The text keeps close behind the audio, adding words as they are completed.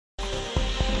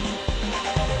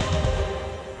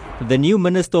The new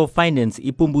Minister of Finance,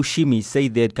 Shimi,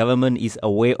 said that government is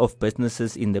aware of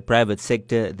businesses in the private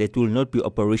sector that will not be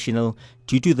operational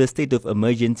due to the state of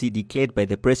emergency declared by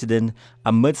the President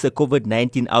amidst the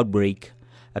COVID-19 outbreak.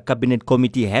 A cabinet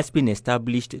committee has been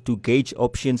established to gauge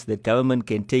options that government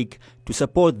can take to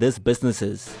support these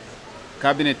businesses.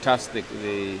 Cabinet tasked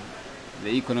the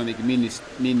economic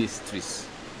ministries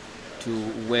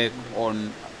to work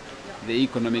on the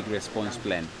economic response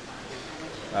plan.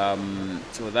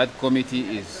 So that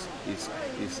committee is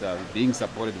being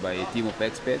supported by a team of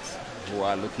experts who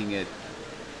are looking at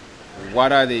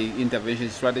what are the intervention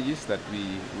strategies that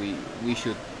we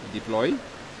should deploy,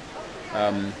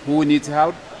 who needs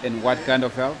help and what kind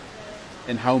of help,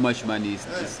 and how much money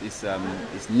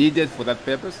is needed for that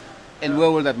purpose, and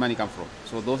where will that money come from.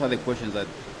 So those are the questions that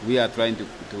we are trying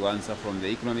to answer from the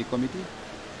Economic Committee.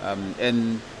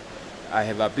 And I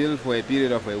have appealed for a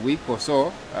period of a week or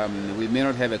so. We may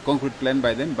not have a concrete plan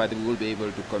by then, but we will be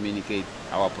able to communicate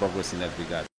our progress in that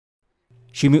regard.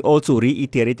 Shimi also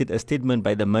reiterated a statement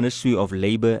by the Ministry of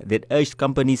Labour that urged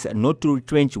companies not to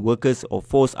retrench workers or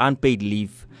force unpaid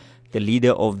leave. The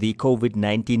leader of the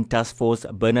COVID-19 task force,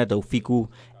 Bernard Ofiku,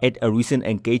 at a recent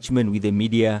engagement with the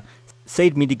media,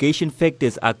 said mitigation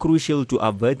factors are crucial to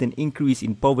avert an increase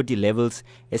in poverty levels,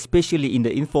 especially in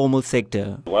the informal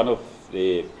sector. One of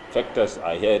the factors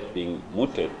I heard being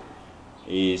mooted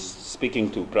is speaking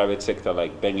to private sector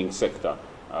like banking sector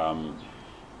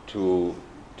to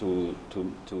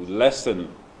lessen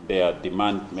their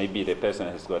demand. Maybe the person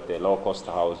has got a low-cost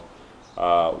house,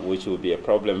 which will be a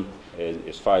problem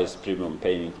as far as premium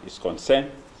paying is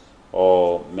concerned.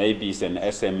 Or maybe it's an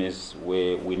SMS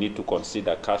where we need to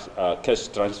consider cash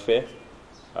transfer.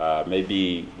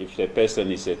 Maybe if the person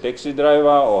is a taxi driver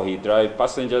or he drives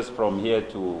passengers from here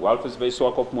to Walvis Bay,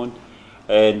 Swakopmund,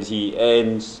 and he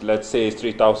earns, let's say,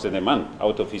 3,000 a month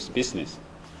out of his business.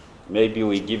 Maybe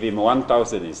we give him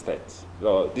 1,000 instead.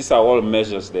 So these are all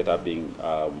measures that are being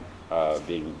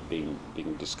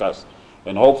discussed.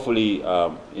 And hopefully,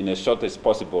 in as short as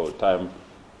possible time,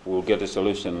 we'll get a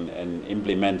solution and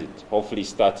implement it, hopefully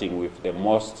starting with the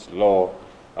most low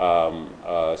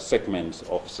segments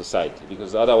of society,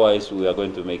 because otherwise we are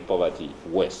going to make poverty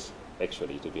worse,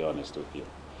 actually, to be honest with you.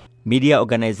 Media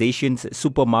organizations,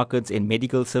 supermarkets and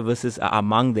medical services are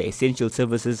among the essential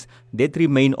services that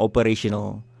remain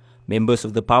operational. Members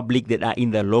of the public that are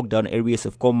in the lockdown areas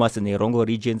of Khomas and Erongo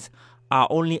regions are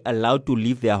only allowed to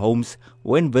leave their homes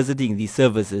when visiting these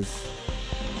services.